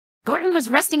Gordon was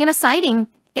resting in a siding.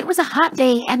 It was a hot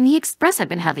day, and the express had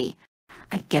been heavy.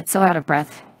 "I get so out of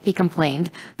breath," he complained,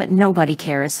 "but nobody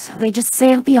cares. They just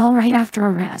say it'll be all right after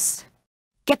a rest."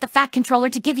 "Get the Fat Controller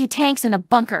to give you tanks in a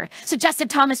bunker," suggested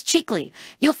Thomas cheekily.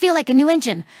 "You'll feel like a new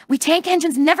engine. We tank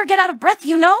engines never get out of breath,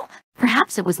 you know."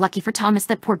 Perhaps it was lucky for Thomas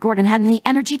that poor Gordon hadn't the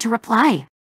energy to reply.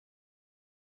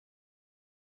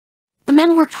 The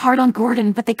men worked hard on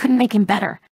Gordon, but they couldn't make him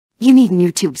better. "You need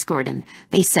new tubes, Gordon,"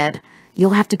 they said.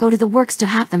 "You'll have to go to the works to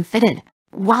have them fitted."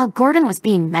 While Gordon was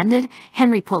being mended,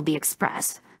 Henry pulled the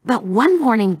express. But one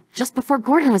morning, just before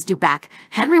Gordon was due back,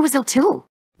 Henry was ill too.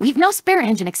 "We've no spare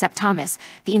engine except Thomas,"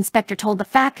 the inspector told the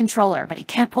Fat Controller, "but he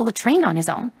can't pull the train on his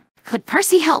own." "Could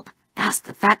Percy help?" asked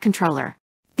the Fat Controller.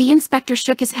 The inspector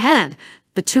shook his head.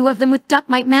 "The two of them with Duck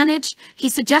might manage," he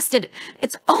suggested.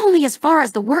 "It's only as far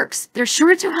as the works. They're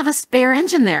sure to have a spare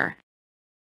engine there."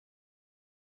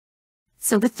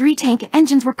 So the three tank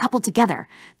engines were coupled together,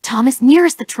 Thomas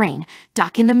nearest the train,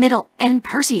 Duck in the middle, and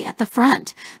Percy at the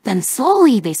front. Then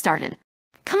slowly they started.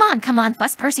 Come on,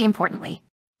 fussed Percy importantly.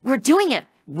 We're doing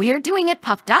it,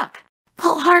 puffed Duck.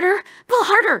 Pull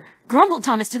harder, grumbled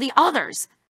Thomas to the others.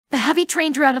 The heavy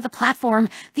train drew out of the platform.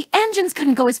 The engines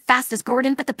couldn't go as fast as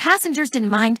Gordon, but the passengers didn't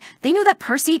mind. They knew that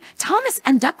Percy, Thomas,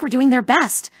 and Duck were doing their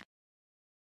best.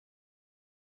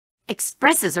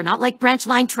 Expresses are not like branch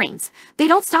line trains. They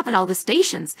don't stop at all the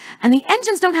stations, and the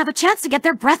engines don't have a chance to get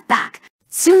their breath back.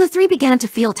 Soon the three began to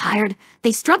feel tired.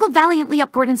 They struggled valiantly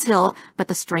up Gordon's hill, but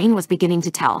the strain was beginning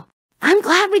to tell. "I'm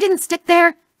glad we didn't stick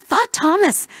there," thought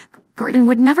Thomas. "Gordon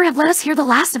would never have let us hear the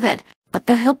last of it." But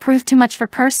the hill proved too much for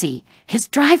Percy. His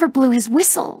driver blew his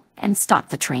whistle and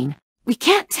stopped the train. "We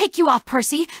can't take you off,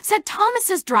 Percy," said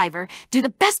Thomas's driver. "Do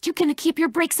the best you can to keep your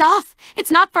brakes off.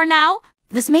 It's not for now."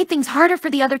 This made things harder for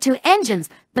the other two engines,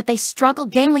 but they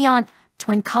struggled gamely on,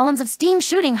 twin columns of steam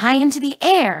shooting high into the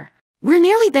air. We're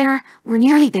nearly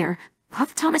there,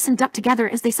 puffed Thomas and Duck together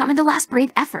as they summoned a last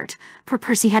brave effort. Poor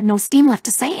Percy had no steam left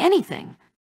to say anything.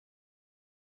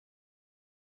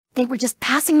 They were just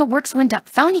passing the works when Duck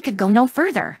found he could go no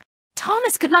further.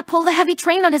 Thomas could not pull the heavy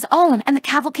train on his own, and the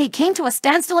cavalcade came to a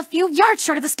standstill a few yards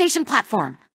short of the station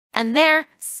platform. And there,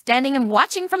 standing and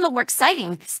watching from the works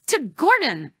siding, stood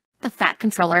Gordon. The Fat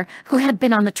Controller, who had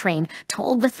been on the train,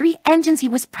 told the three engines he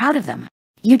was proud of them.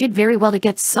 "You did very well to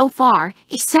get so far,"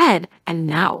 he said, "and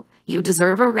now you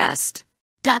deserve a rest."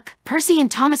 Duck, Percy, and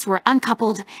Thomas were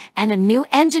uncoupled, and a new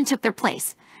engine took their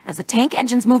place. As the tank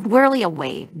engines moved wearily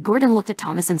away, Gordon looked at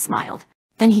Thomas and smiled.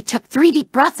 Then he took 3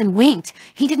 deep breaths and winked.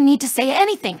 He didn't need to say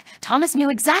anything. Thomas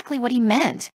knew exactly what he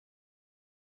meant.